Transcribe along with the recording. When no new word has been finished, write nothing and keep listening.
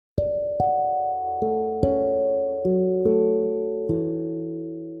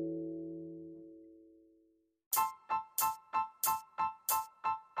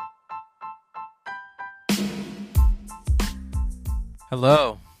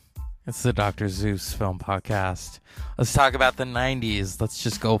Hello, it's the Dr. Zeus Film Podcast. Let's talk about the 90s. Let's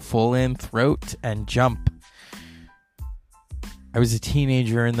just go full in, throat, and jump. I was a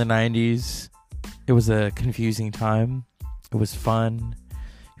teenager in the 90s. It was a confusing time. It was fun.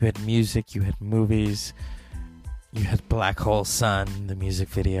 You had music, you had movies. You had Black Hole Sun, the music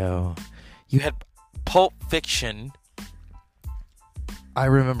video. You had Pulp Fiction. I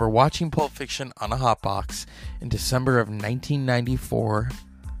remember watching Pulp Fiction on a hotbox in December of 1994.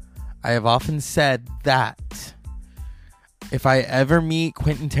 I have often said that if I ever meet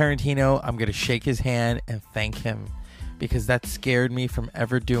Quentin Tarantino, I'm going to shake his hand and thank him, because that scared me from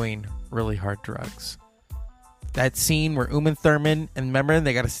ever doing really hard drugs. That scene where Uma Thurman, and remember,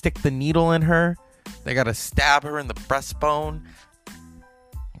 they got to stick the needle in her. They got to stab her in the breastbone.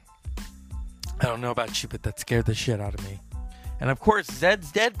 I don't know about you, but that scared the shit out of me. And of course,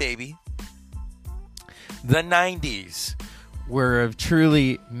 Zed's dead, baby. The 90s were a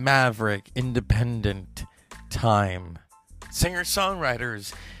truly maverick, independent time.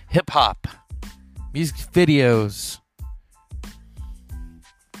 Singer-songwriters, hip-hop, music videos,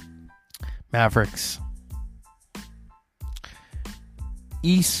 mavericks.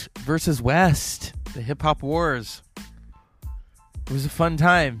 East versus West, the hip-hop wars. It was a fun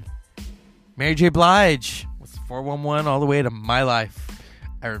time. Mary J. Blige with 411 all the way to My Life.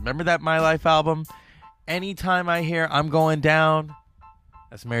 I remember that My Life album. Anytime I hear I'm Going Down,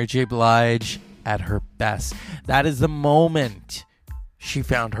 that's Mary J. Blige at her best. That is the moment she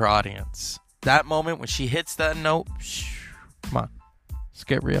found her audience. That moment when she hits that note, come on, let's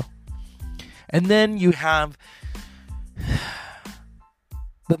get real. And then you have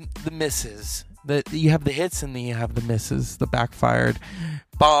the misses. You have the hits and then you have the misses, the backfired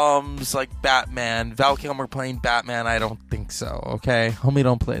bombs like Batman. Val Kilmer playing Batman, I don't think so, okay? Homie,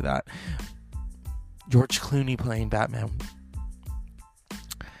 don't play that. George Clooney playing Batman.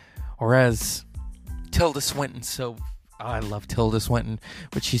 Or as Tilda Swinton, I love Tilda Swinton,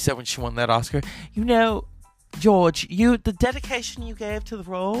 but she said when she won that Oscar, you know, George, the dedication you gave to the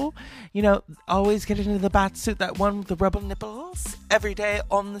role, you know, always getting into the bat suit, that one with the rubber nipples, every day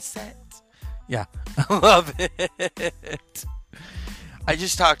on the set. Yeah, I love it. I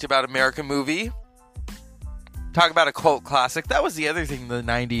just talked about American Movie. Talk about a cult classic. That was the other thing in the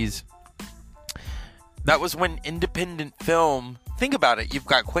 90s. That was when independent film, think about it. You've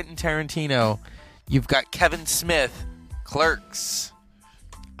got Quentin Tarantino. You've got Kevin Smith. Clerks.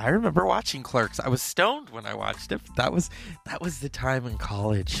 I remember watching Clerks. I was stoned when I watched it. That was the time in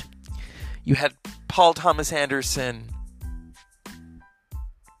college. You had Paul Thomas Anderson.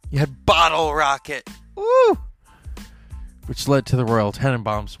 You had Bottle Rocket. Woo! Which led to the Royal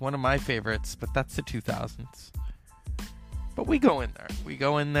Tenenbaums. One of my favorites, but that's the 2000s. But we go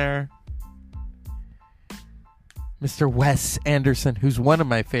in there. Mr. Wes Anderson, who's one of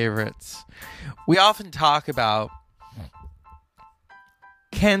my favorites. We often talk about,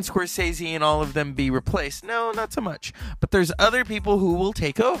 can Scorsese and all of them be replaced? No, not so much. But there's other people who will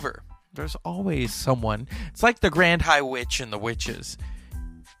take over. There's always someone. It's like the Grand High Witch in The Witches.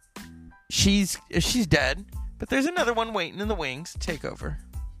 She's dead, but there's another one waiting in the wings to take over.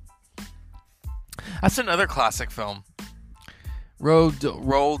 That's another classic film.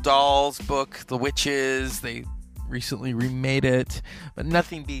 Roald Dahl's book, The Witches. They recently remade it, but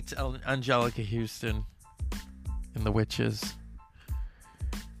nothing beats Anjelica Huston in The Witches.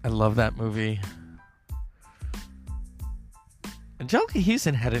 I love that movie. Anjelica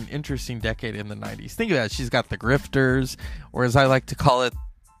Huston had an interesting decade in the 90s. Think about it. She's got The Grifters, or as I like to call it,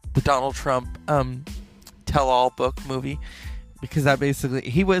 the Donald Trump tell-all book movie, because that basically,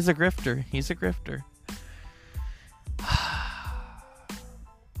 he was a grifter. He's a grifter.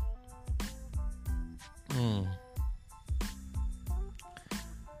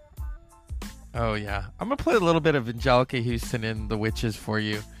 Oh, yeah. I'm going to play a little bit of Anjelica Huston in The Witches for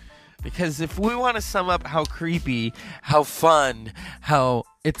you. Because if we want to sum up how creepy, how fun, how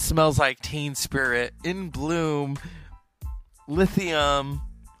it smells like Teen Spirit, In Bloom, Lithium,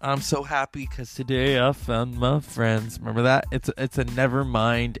 I'm so happy because today I found my friends. Remember that? It's a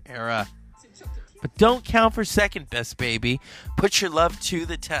Nevermind era. But don't count for second best, baby. Put your love to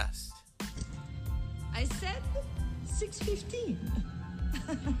the test. I said 6:15.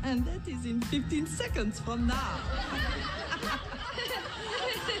 And that is in 15 seconds from now.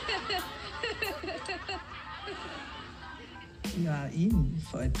 You are in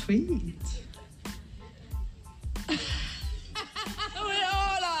for a treat. We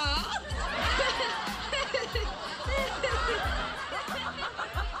all are.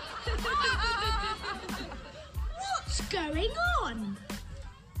 What's going on?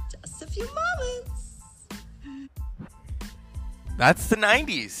 Just a few moments. That's the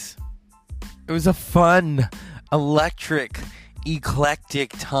 90s. It was a fun, electric,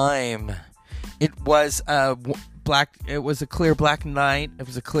 eclectic time. It was a clear black night. It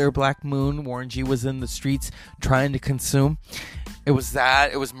was a clear black moon. Warren G was in the streets trying to consume. It was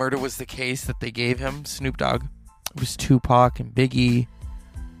that. It was Murder Was the Case that they gave him, Snoop Dogg. It was Tupac and Biggie.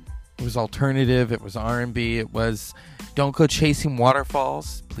 It was alternative. It was R&B. It was Don't Go Chasing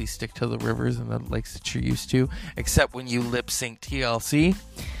Waterfalls. Please stick to the rivers and the lakes that you're used to, except when you lip sync TLC.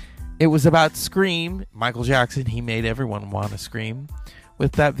 It was about Scream. Michael Jackson, he made everyone want to scream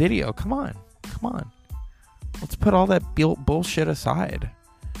with that video. Come on. Let's put all that bullshit aside.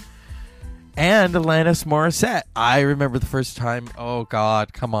 And Alanis Morissette. I remember the first time. Oh,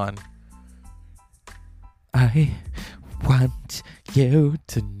 God. Come on. I want you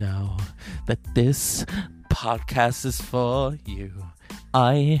to know that this podcast is for you.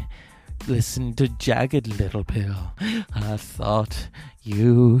 I listened to Jagged Little Pill. I thought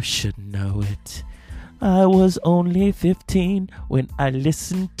you should know it. I was only 15 when I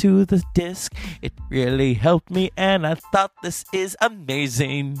listened to the disc. It really helped me, and I thought this is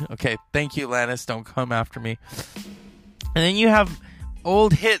amazing. Okay, thank you, Lannis. Don't come after me. And then you have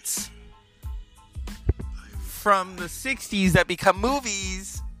old hits from the 60s that become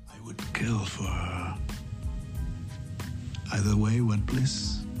movies. I would kill for her. Either way, what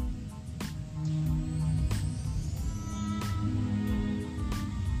bliss.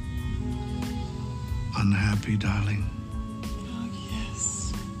 Unhappy, darling. Oh,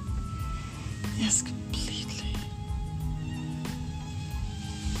 yes. Yes, completely.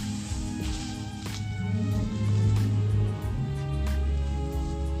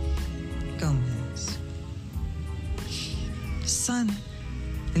 Gomez. Le sun,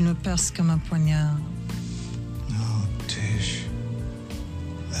 il me perce comme un poignard. Oh, Tish.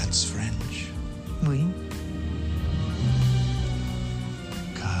 That's French. Oui.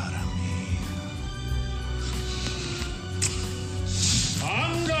 Cara mia.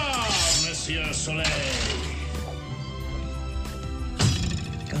 En garde, Monsieur Soleil.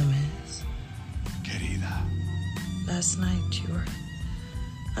 Gomez, Querida. last night you were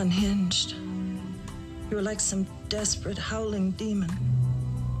unhinged. You were like some desperate howling demon.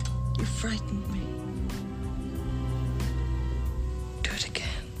 You frightened me. Do it again.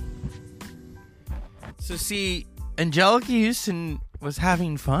 So see, Angelica Houston was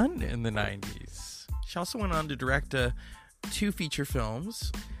having fun in the 90s. She also went on to direct 2 feature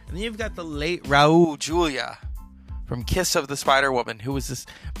films. And then you've got the late Raul Julia from Kiss of the Spider Woman, who was this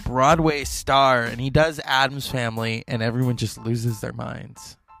Broadway star, and he does Addams Family, and everyone just loses their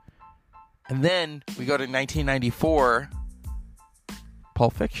minds. And then we go to 1994,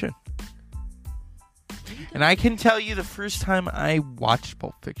 Pulp Fiction. And I can tell you the first time I watched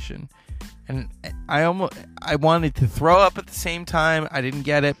Pulp Fiction, and I wanted to throw up at the same time. I didn't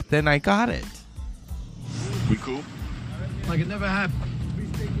get it, but then I got it. We cool? Like it never happened.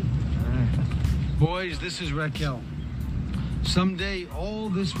 Boys, this is Raquel. Someday, all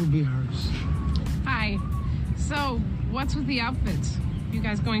this will be hers. Hi. So, what's with the outfits? You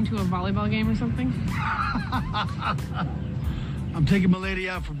guys going to a volleyball game or something? I'm taking my lady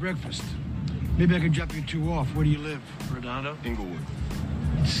out for breakfast. Maybe I can drop you 2 off. Where do you live? Redondo? Inglewood.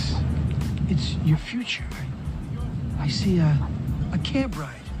 It's your future. I see a cab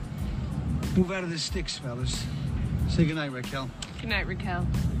ride. Move out of the sticks, fellas. Say goodnight, Raquel. Good night, Raquel.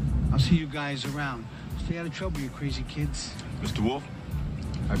 I'll see you guys around. Stay out of trouble, you crazy kids. Mr. Wolf,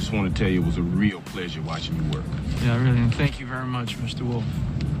 I just want to tell you it was a real pleasure watching you work. Yeah, really, and thank you very much, Mr. Wolf.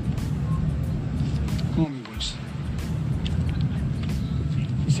 Come on, boys.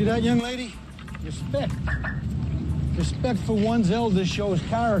 You see that, young lady? Respect. Respect for one's elders shows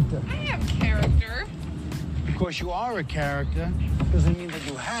character. I have character. Because you are a character doesn't mean that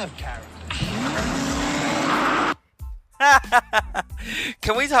you have character.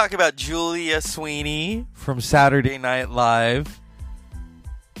 Can we talk about Julia Sweeney from Saturday Night Live?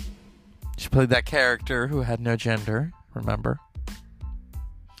 She played that character who had no gender, remember?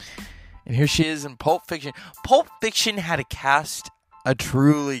 And here she is in Pulp Fiction. Pulp Fiction had a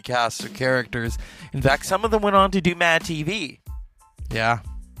truly cast of characters. In fact, some of them went on to do Mad TV. Yeah.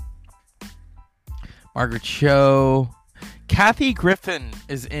 Margaret Cho. Kathy Griffin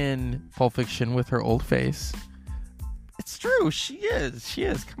is in Pulp Fiction with her old face. It's true. She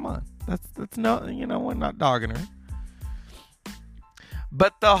is. Come on. That's no, we're not dogging her.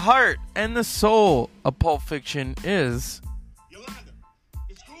 But the heart and the soul of Pulp Fiction is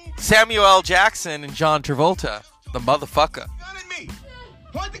Samuel L. Jackson and John Travolta, the motherfucker. Gun at me.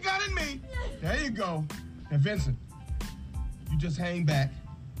 Point the gun at me. There you go. Now, Vincent, you just hang back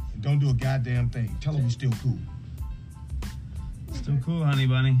and don't do a goddamn thing. Tell her we still cool. Still cool, honey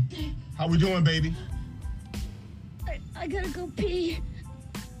bunny. How we doing, baby? I gotta go pee.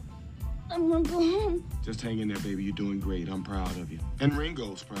 I'm gonna go home. Just hang in there, baby. You're doing great. I'm proud of you. And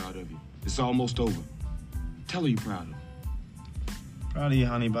Ringo's proud of you. It's almost over. Tell her you're proud of her. Proud of you,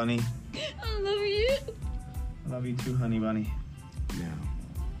 honey bunny. I love you. I love you too, honey bunny. Now,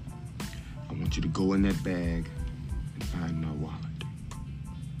 I want you to go in that bag and find my wallet.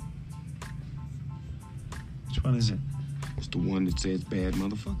 Which one is it? It's the one that says bad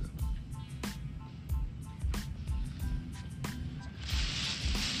motherfucker.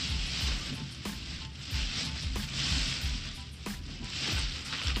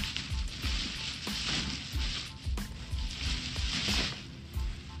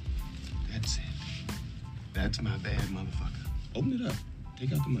 That's it. That's my bad motherfucker. Open it up.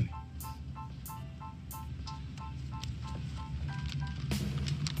 Take out the money.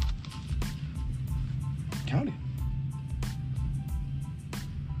 Count it.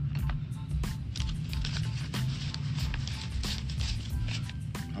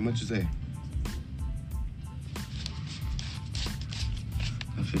 How much is that?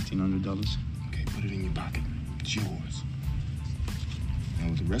 $1,500. Okay, put it in your pocket. It's yours. Now,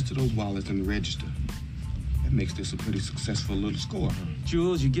 with the rest of those wallets in the register, that makes this a pretty successful little score.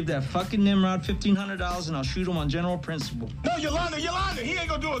 Jules, you give that fucking Nimrod $1,500 and I'll shoot him on general principle. No, Yolanda, he ain't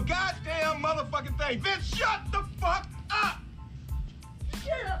gonna do a goddamn motherfucking thing. Vince, shut the fuck up!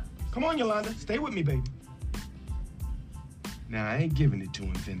 Shut up. Come on, Yolanda, stay with me, baby. Now, I ain't giving it to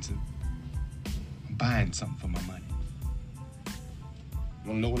him, Vincent. I'm buying something for my money. You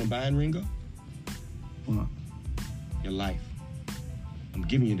wanna know what I'm buying, Ringo? What? Your life. I'm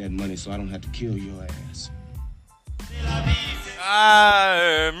giving you that money so I don't have to kill your ass.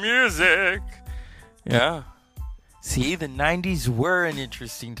 Music. Yeah. See, the 90s were an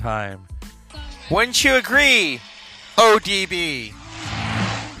interesting time. Wouldn't you agree, ODB?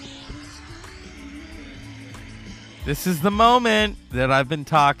 This is the moment that I've been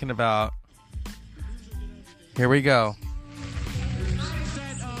talking about. Here we go.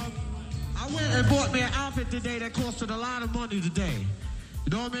 I went and bought me an outfit today that costed a lot of money today.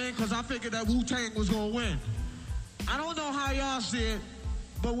 You know what I mean? Because I figured that Wu-Tang was going to win. I don't know how y'all see it,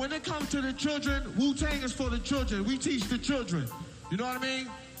 but when it comes to the children, Wu-Tang is for the children. We teach the children. You know what I mean?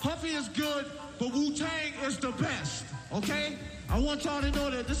 Puffy is good, but Wu-Tang is the best. Okay? I want y'all to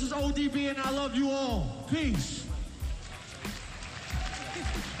know that this is ODB and I love you all. Peace.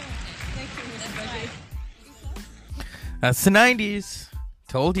 That's the 90s.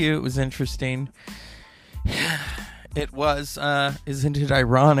 Told you it was interesting. It was, isn't it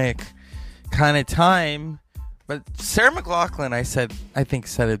ironic, kind of time. But Sarah McLachlan, I think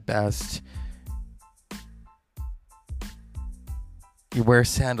said it best. You wear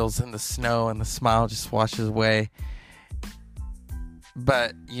sandals in the snow and the smile just washes away.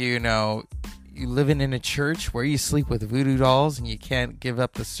 But, you know, you living in a church where you sleep with voodoo dolls and you can't give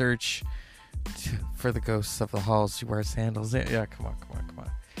up the search for the ghosts of the halls. You wear sandals. Yeah, come on.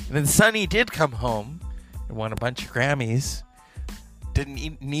 And then Sonny did come home and won a bunch of Grammys.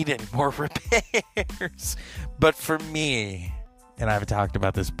 Didn't need any more repairs. But for me, and I've talked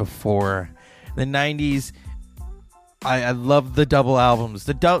about this before, the 90s, I love the double albums.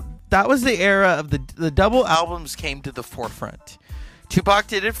 That was the era of the double albums came to the forefront. Tupac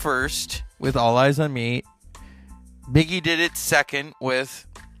did it first with All Eyes on Me. Biggie did it second with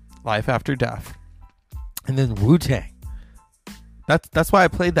Life After Death. And then Wu-Tang. That's why I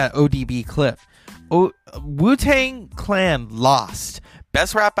played that ODB clip. Wu-Tang Clan lost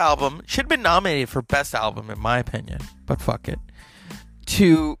Best Rap Album. Should have been nominated for Best Album in my opinion, but fuck it.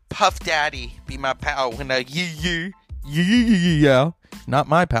 To Puff Daddy, Be My Pal, when yeah, not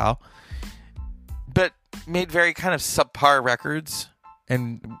my pal, but made very kind of subpar records,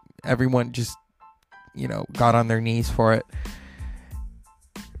 and everyone just, you know, got on their knees for it.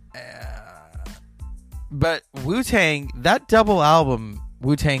 But Wu-Tang, that double album,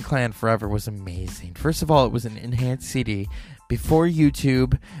 Wu-Tang Clan Forever, was amazing. First of all, it was an enhanced CD. Before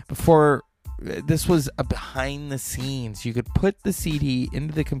YouTube, this was a behind the scenes. You could put the CD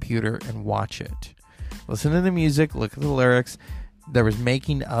into the computer and watch it. Listen to the music, look at the lyrics. There was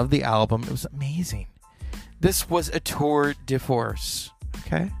making of the album. It was amazing. This was a tour de force,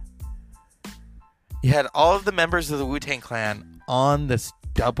 okay? You had all of the members of the Wu-Tang Clan on this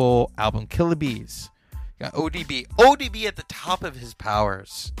double album. Killer Bees. Got ODB at the top of his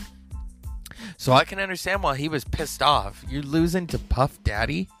powers. So I can understand why he was pissed off. You're losing to Puff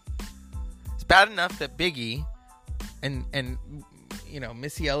Daddy. It's bad enough that Biggie and you know,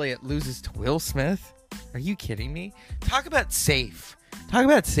 Missy Elliott loses to Will Smith. Are you kidding me? Talk about safe. The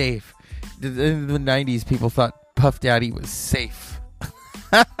 90s people thought Puff Daddy was safe.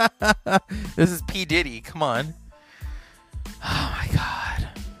 This is P. Diddy. Come on. Oh my God.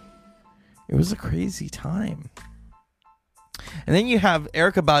 It was a crazy time. And then you have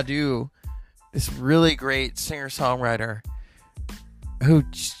Erykah Badu, this really great singer-songwriter who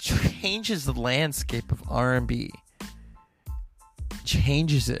changes the landscape of R&B.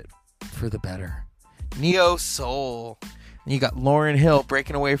 Changes it for the better. Neo Soul. And you got Lauryn Hill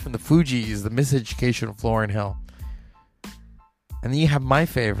breaking away from the Fugees, the miseducation of Lauryn Hill. And then you have my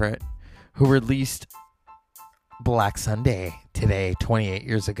favorite, who released Black Sunday today, 28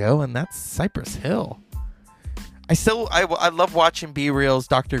 years ago, and that's Cypress Hill. I love watching Be Real's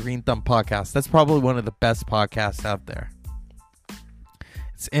Dr. Green Thumb podcast. That's probably one of the best podcasts out there.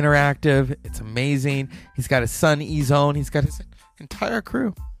 It's interactive. It's amazing. He's got his son, E-Zone. He's got his entire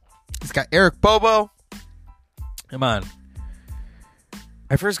crew. He's got Eric Bobo. Come on.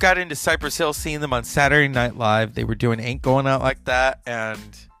 I first got into Cypress Hill seeing them on Saturday Night Live. They were doing Ain't Going Out Like That. And,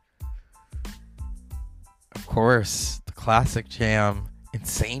 of course, the classic jam,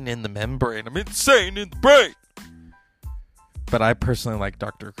 Insane in the Membrane. I'm insane in the brain. But I personally like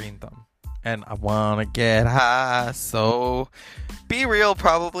Dr. Green Thumb. And I want to get high. So, Be Real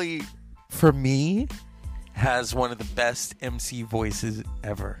probably, for me, has one of the best MC voices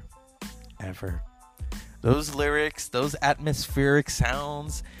ever. Ever. Those lyrics, those atmospheric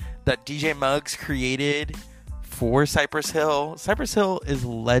sounds that DJ Muggs created for Cypress Hill. Cypress Hill is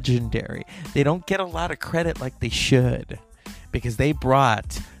legendary. They don't get a lot of credit like they should because they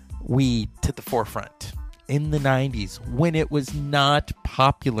brought weed to the forefront in the 90s when it was not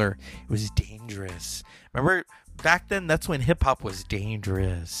popular. It was dangerous. Remember, back then, that's when hip-hop was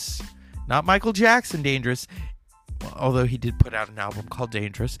dangerous. Not Michael Jackson dangerous. Although he did put out an album called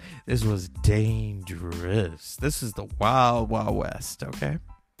Dangerous. This was dangerous. This is the Wild Wild West, okay?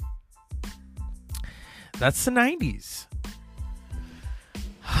 That's the 90s.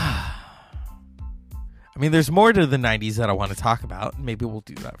 I mean, there's more to the 90s that I want to talk about. Maybe we'll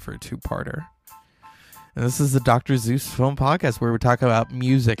do that for a two-parter. And this is the Dr. Zeus Film Podcast, where we talk about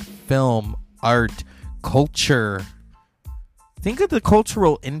music, film, art, culture. Think of the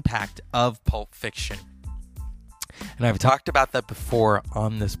cultural impact of Pulp Fiction. And I've talked about that before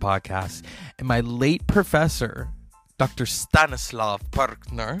on this podcast. And my late professor, Dr. Stanislav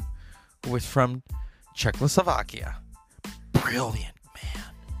Perkner, who was from Czechoslovakia. Brilliant, man.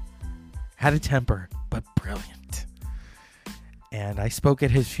 Had a temper, but brilliant. And I spoke at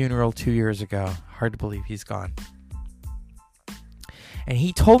his funeral 2 years ago. Hard to believe he's gone. And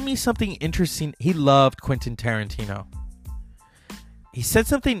he told me something interesting. He loved Quentin Tarantino. He said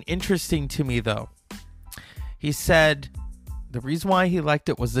something interesting to me, though. He said the reason why he liked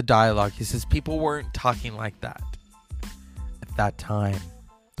it was the dialogue. He says people weren't talking like that at that time,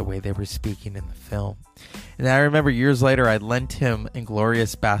 the way they were speaking in the film. And I remember years later, I lent him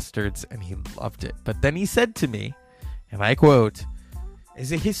Inglourious Bastards, and he loved it. But then he said to me, and I quote,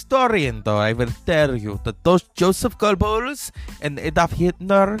 "As a historian, though, I will tell you that those Joseph Goebbels and Adolf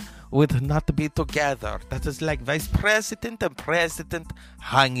Hitler would not be together. That is like vice president and president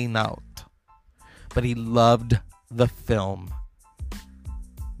hanging out." But he loved the film.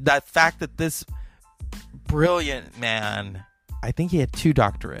 That fact that this brilliant man, I think he had 2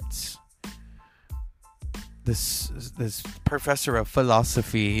 doctorates. This professor of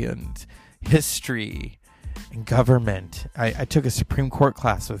philosophy and history and government. I took a Supreme Court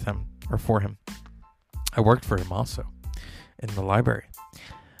class with him, or for him. I worked for him also in the library.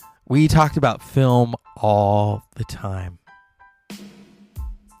 We talked about film all the time.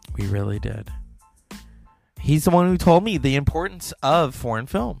 We really did. He's the one who told me the importance of foreign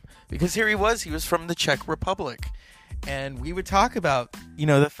film. Because here he was from the Czech Republic. And we would talk about,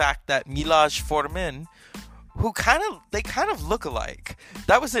 the fact that Miloš Forman, who kind of look alike.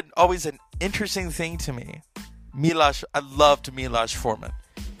 That was always an interesting thing to me. I loved Miloš Forman.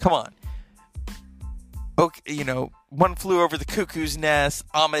 Come on. Okay, One Flew Over the Cuckoo's Nest,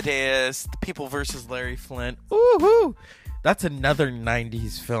 Amadeus, The People vs. Larry Flint. Ooh, that's another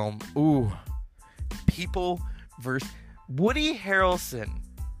 90s film. Ooh. People versus Woody Harrelson,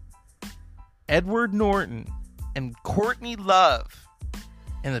 Edward Norton, and Courtney Love,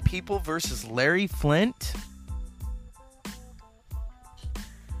 and The People versus Larry Flint.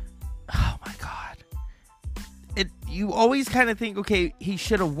 Oh my God! You always kind of think, okay, he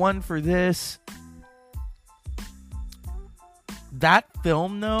should have won for this. That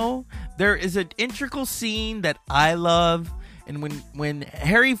film, though, there is an integral scene that I love. And when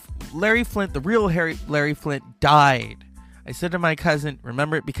Larry Flint, the real Larry Flint, died, I said to my cousin,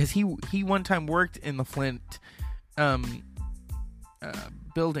 remember it, because he one time worked in the Flint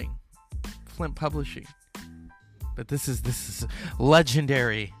building, Flint Publishing. But this is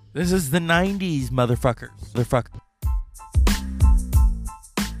legendary. This is the 90s, motherfuckers.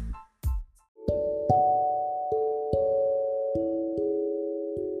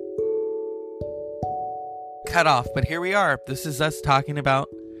 Cut off, but here we are. This is us talking about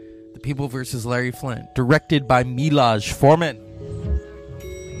The People versus Larry Flint, directed by Milos Forman.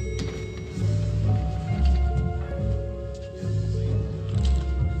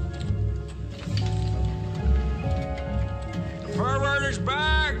 Pervert is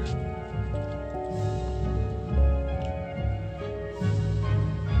back!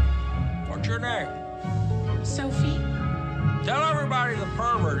 What's your name? Sophie. Tell everybody the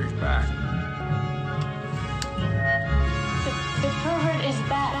pervert is back. The pervert is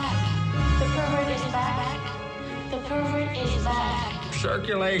back. The pervert is back. The pervert is back.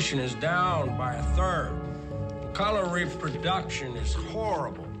 Circulation is down by a third. Color reproduction is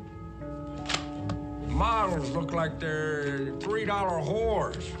horrible. Models look like they're $3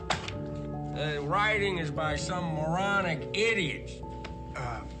 whores. The writing is by some moronic idiots.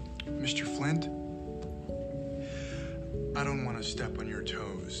 Mr. Flint, I don't want to step on your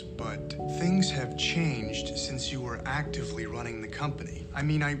toes, but things have changed since you were actively running the company. I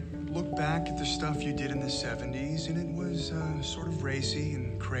mean, I look back at the stuff you did in the 70s, and it was sort of racy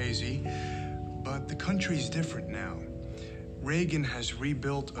and crazy, but the country's different now. Reagan has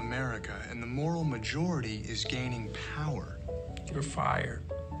rebuilt America, and the moral majority is gaining power. You're fired.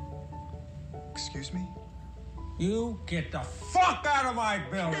 Excuse me? You get the fuck out of my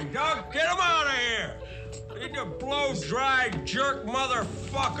building, Doug! Get him out of here! Need to blow-dried jerk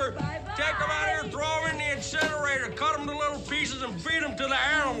motherfucker! Take him out of here, throw him in the incinerator, cut him to little pieces and feed him to the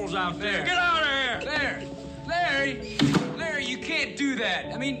animals out there! Get out of here! Larry, you can't do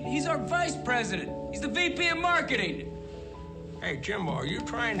that. I mean, he's our vice president. He's the VP of marketing. Hey, Jimbo, are you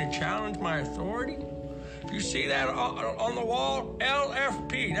trying to challenge my authority? You see that on the wall?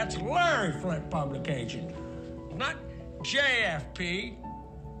 LFP, that's Larry Flint Publication. Not JFP.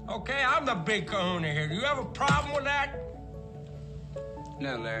 Okay, I'm the big kahuna here. Do you have a problem with that?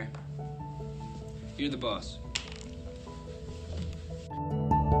 No, Larry. You're the boss.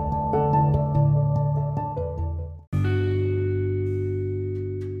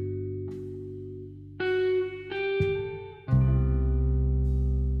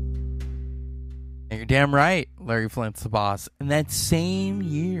 You're damn right, Larry Flint's the boss. And that same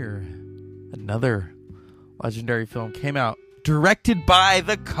year, another legendary film came out, directed by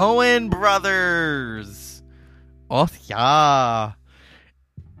the Coen brothers. Oh yeah,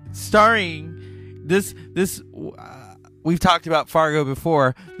 starring this. We've talked about Fargo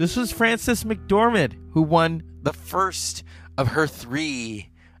before. This was Frances McDormand, who won the first of her 3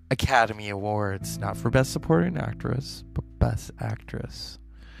 Academy Awards, not for Best Supporting Actress, but Best Actress.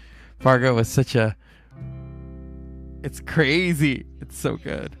 Fargo was such a... It's crazy. It's so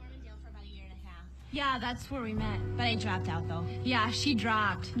good. Yeah, that's where we met. But I dropped out, though. Yeah, she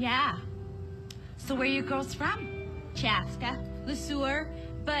dropped. Yeah. So where are you girls from? Chaska, Le Sueur.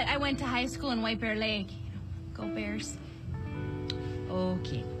 But I went to high school in White Bear Lake. Go Bears.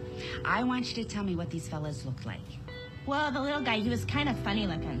 Okay. I want you to tell me what these fellas looked like. Well, the little guy, he was kind of funny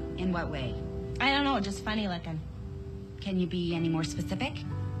looking. In what way? I don't know, just funny looking. Can you be any more specific?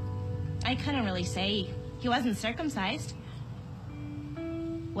 I couldn't really say. He wasn't circumcised.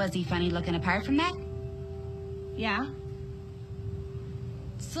 Was he funny looking apart from that? Yeah.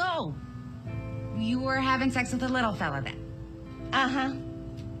 So, you were having sex with a little fella then? Uh-huh.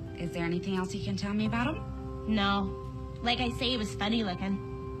 Is there anything else you can tell me about him? No. Like I say, he was funny looking.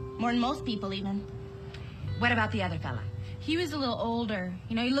 More than most people, even. What about the other fella? He was a little older.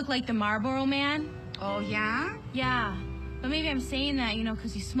 You know, he looked like the Marlboro Man. Oh, yeah? Yeah. But maybe I'm saying that, you know,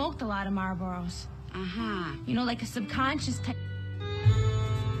 because he smoked a lot of Marlboros. Uh-huh. You know, like a subconscious type.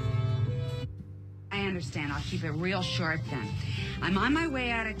 I understand. I'll keep it real short then. I'm on my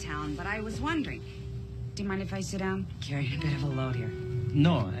way out of town, but I was wondering. Do you mind if I sit down? Carrying a bit of a load here.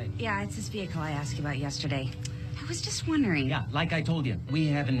 No. Yeah, it's this vehicle I asked you about yesterday. I was just wondering. Yeah, like I told you, we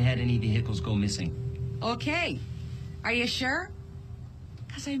haven't had any vehicles go missing. Okay. Are you sure?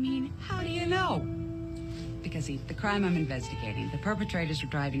 Because, I mean, how do you know? Because, see, the crime I'm investigating, the perpetrators were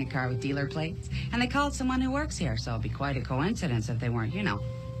driving a car with dealer plates, and they called someone who works here, so it'd be quite a coincidence if they weren't, you know,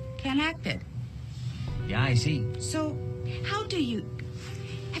 connected. Yeah, I see. So, how do you...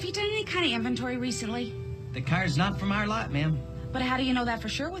 Have you done any kind of inventory recently? The car's not from our lot, ma'am. But how do you know that for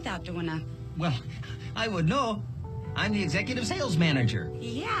sure without doing a... Well, I would know. I'm the executive sales manager.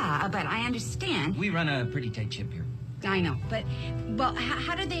 Yeah, but I understand. We run a pretty tight ship here. I know, but, well,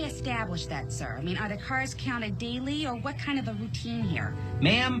 how do they establish that, sir? I mean, are the cars counted daily, or what kind of a routine here?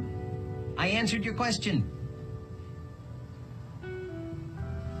 Ma'am, I answered your question.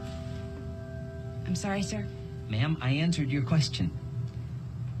 I'm sorry, sir. Ma'am, I answered your question.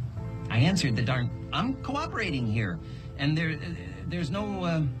 I answered the darn... I'm cooperating here. And there's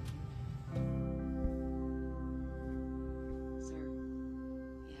no, Sir,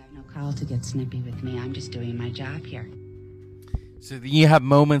 you have no call to get snippy with me. I'm just doing my job here. So then you have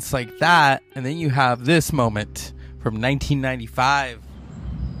moments like that, and then you have this moment from 1995.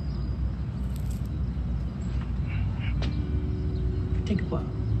 Take a puff.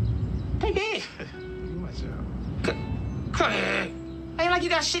 Take it. What's up? Craig. Ain't like you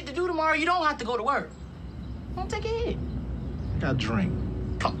got shit to do tomorrow. You don't have to go to work. Don't take it. Got a drink.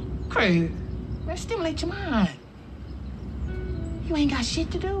 Craig, man, stimulate your mind. You ain't got shit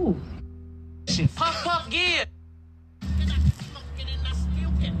to do. Shit, puff, yeah.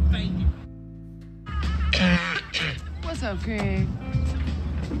 What's up, Craig?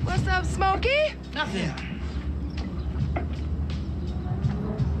 What's up, Smokey? Nothing.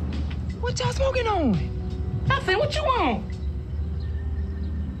 What y'all smoking on? Nothing. What you want?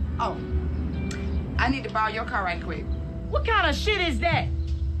 Oh, I need to borrow your car right quick. What kind of shit is that?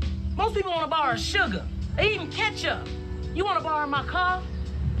 Most people want to borrow sugar. They eating ketchup. You want to borrow my car?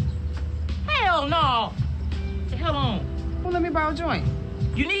 Hell no. The hell on. Well, let me borrow a joint.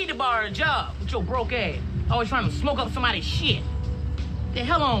 You need to borrow a job with your broke ass. Always trying to smoke up somebody's shit. The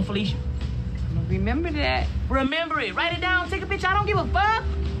hell on, Felicia. Remember that. Remember it. Write it down. Take a picture. I don't give a fuck.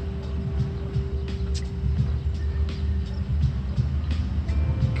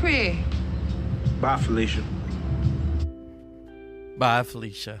 Craig. Bye, Felicia. Bye,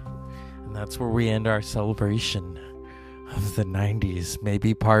 Felicia. And that's where we end our celebration of the 90s.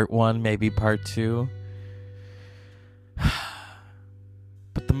 Maybe part 1, maybe part 2.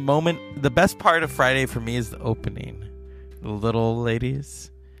 But the best part of Friday for me is the opening. The little ladies.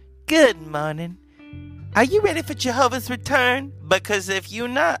 Good morning. Are you ready for Jehovah's return? Because if you're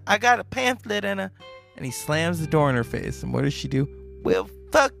not, I got a pamphlet and he slams the door in her face. And what does she do? Well,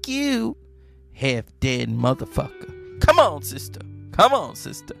 fuck you, half-dead motherfucker. Come on, sister. Come on,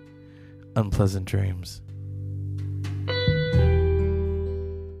 sister. Unpleasant dreams.